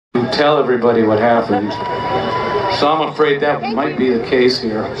tell everybody what happened. So I'm afraid that might be the case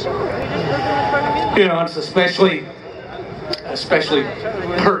here. You know, it's especially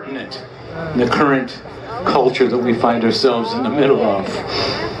pertinent in the current culture that we find ourselves in the middle of.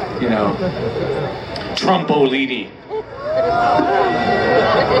 You know, Trumpolini.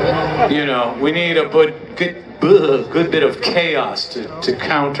 You know, we need a good bit of chaos to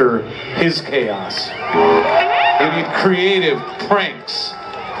counter his chaos. We need creative pranks.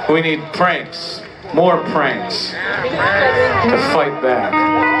 We need pranks, more pranks to fight back.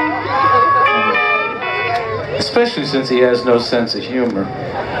 Especially since he has no sense of humor.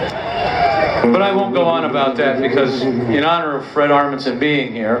 But I won't go on about that because in honor of Fred Armisen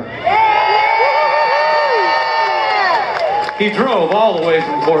being here, he drove all the way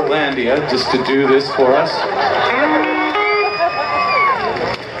from Portlandia just to do this for us.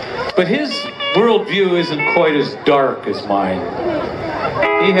 But his worldview isn't quite as dark as mine.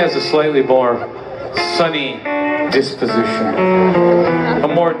 He has a slightly more sunny disposition, a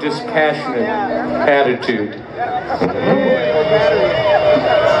more dispassionate attitude.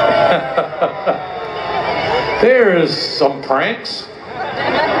 There's some pranks.